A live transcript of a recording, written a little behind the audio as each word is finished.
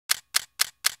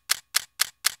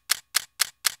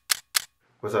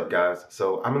What's up, guys?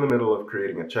 So I'm in the middle of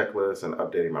creating a checklist and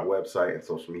updating my website and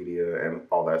social media and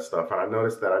all that stuff, and I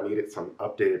noticed that I needed some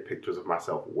updated pictures of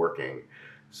myself working.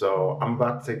 So I'm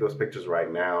about to take those pictures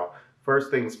right now.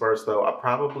 First things first though, I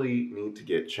probably need to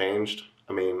get changed.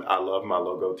 I mean, I love my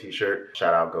logo t-shirt.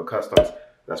 Shout out Go Customs.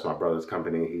 That's my brother's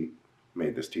company. He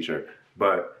made this t-shirt.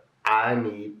 But I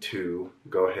need to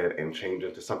go ahead and change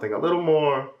it to something a little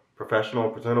more professional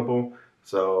and presentable.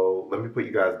 So let me put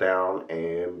you guys down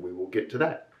and we will get to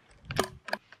that.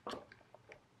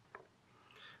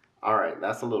 All right,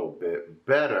 that's a little bit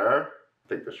better. I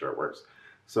think the shirt works.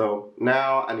 So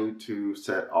now I need to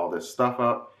set all this stuff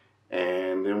up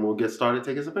and then we'll get started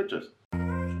taking some pictures.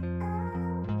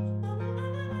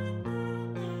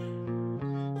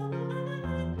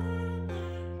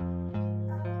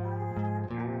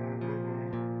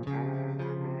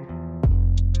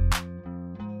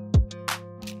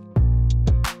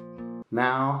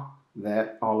 Now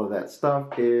that all of that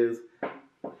stuff is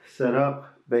set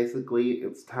up, basically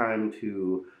it's time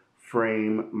to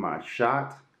frame my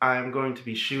shot. I'm going to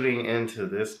be shooting into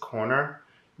this corner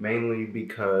mainly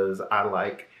because I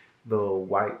like the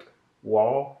white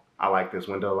wall. I like this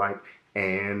window light,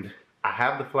 and I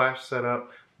have the flash set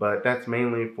up, but that's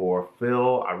mainly for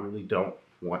fill. I really don't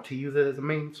want to use it as a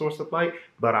main source of light,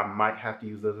 but I might have to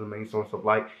use it as a main source of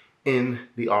light in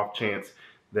the off chance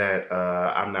that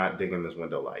I'm not digging this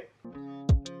window light.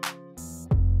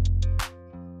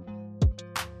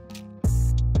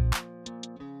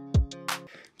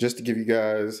 Just to give you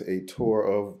guys a tour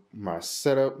of my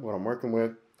setup, what I'm working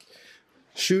with.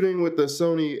 Shooting with the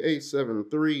Sony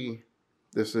a7 III.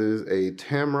 This is a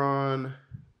Tamron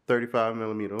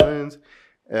 35mm lens,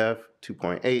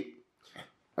 f2.8.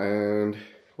 And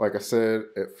like I said,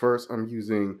 at first I'm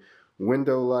using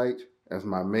window light as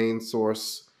my main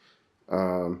source.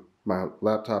 My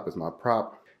laptop is my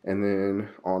prop, and then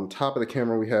on top of the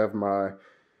camera we have my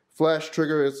flash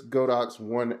trigger. It's Godox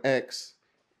 1X,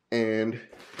 and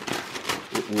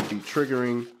it will be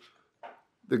triggering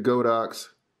the Godox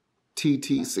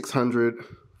TT600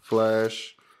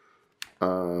 flash,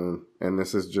 and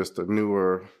this is just a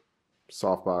newer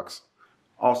softbox.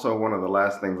 Also, one of the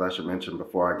last things I should mention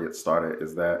before I get started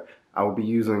is that I will be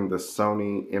using the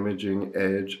Sony Imaging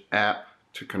Edge app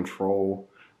to control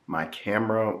my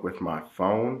camera with my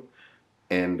phone,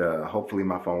 and hopefully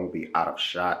my phone will be out of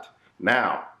shot.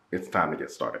 Now it's time to get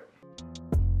started.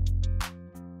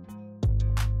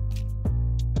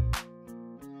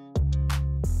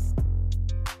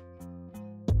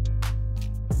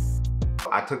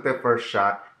 I took that first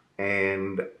shot,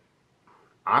 and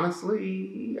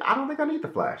honestly, I don't think I need the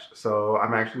flash, so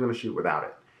I'm actually going to shoot without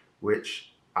it,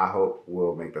 which I hope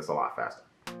will make this a lot faster.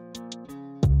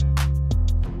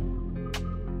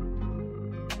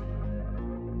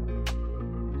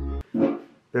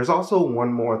 There's also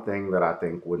one more thing that I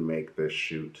think would make this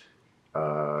shoot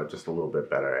just a little bit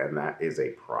better, and that is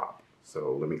a prop.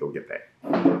 So let me go get that.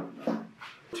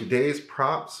 Today's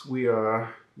props, we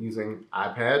are using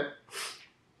iPad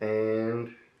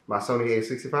and my Sony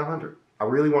a6500. I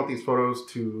really want these photos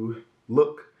to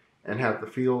look and have the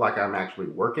feel like I'm actually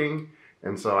working,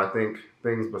 and so I think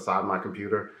things beside my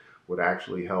computer would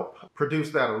actually help produce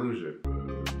that illusion.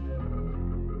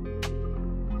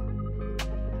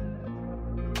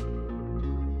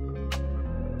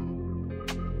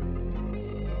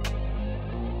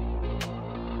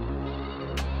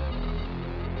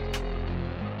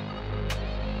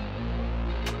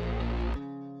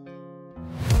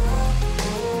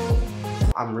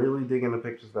 I'm really digging the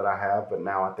pictures that I have, but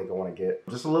now I think I want to get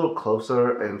just a little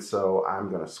closer, and so I'm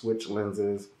going to switch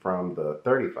lenses from the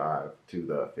 35 to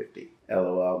the 50.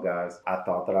 LOL, guys. I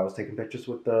thought that I was taking pictures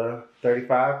with the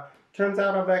 35. Turns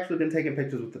out I've actually been taking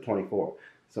pictures with the 24.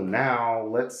 So now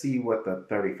let's see what the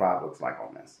 35 looks like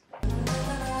on this.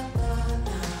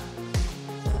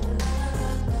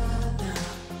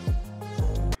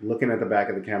 Looking at the back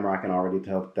of the camera, I can already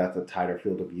tell that that's a tighter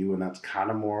field of view, and that's kind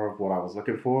of more of what I was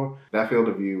looking for. That field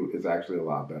of view is actually a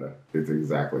lot better. It's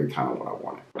exactly kind of what I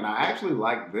wanted. And I actually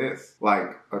like this,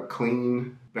 like a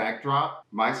clean backdrop.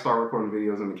 Might start recording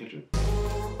videos in the kitchen.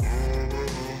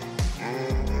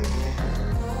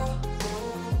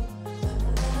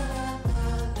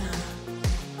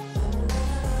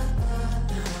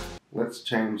 Let's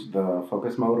change the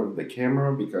focus mode of the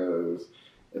camera because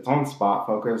it's on spot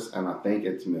focus and I think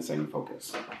it's missing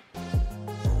focus.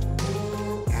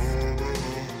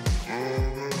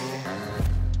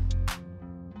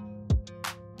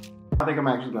 I think I'm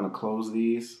actually going to close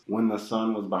these. When the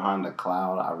sun was behind the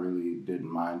cloud, I really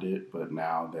didn't mind it, but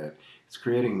now that it's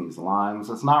creating these lines,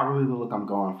 it's not really the look I'm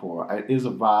going for. It is a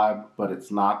vibe, but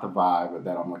it's not the vibe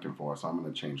that I'm looking for, so I'm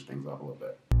going to change things up a little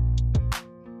bit.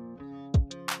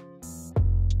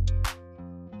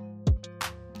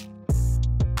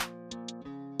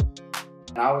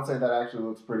 And I would say that actually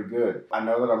looks pretty good. I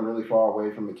know that I'm really far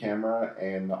away from the camera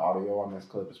and the audio on this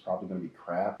clip is probably going to be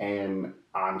crap and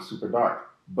I'm super dark.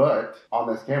 But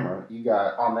on this camera,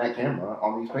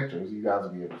 on these pictures, you guys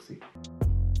will be able to see.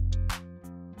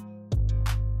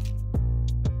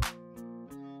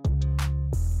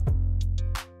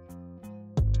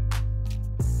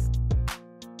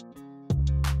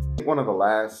 One of the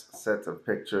last sets of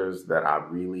pictures that I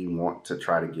really want to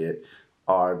try to get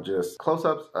are just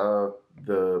close-ups of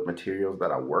the materials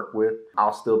that I work with.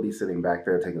 I'll still be sitting back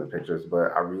there taking the pictures,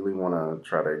 but I really want to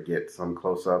try to get some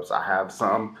close-ups. I have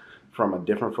some from a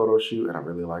different photo shoot and I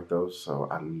really like those, so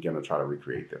I'm gonna try to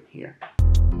recreate them here.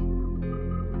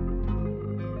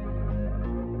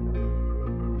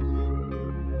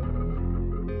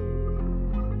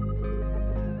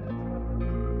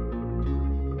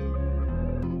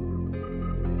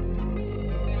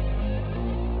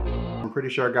 I'm pretty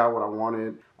sure I got what I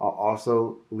wanted. I'll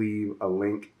also leave a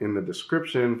link in the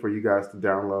description for you guys to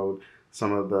download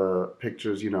some of the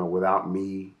pictures, you know, without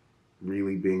me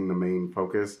really being the main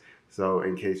focus. So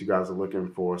in case you guys are looking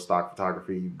for stock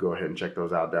photography, you go ahead and check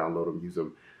those out, download them, use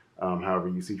them however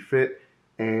you see fit.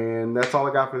 And that's all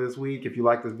I got for this week. If you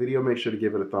like this video, make sure to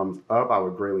give it a thumbs up. I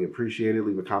would greatly appreciate it.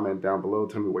 Leave a comment down below.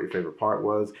 Tell me what your favorite part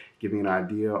was. Give me an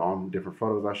idea on different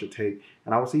photos I should take.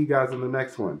 And I will see you guys in the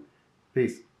next one.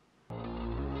 Peace.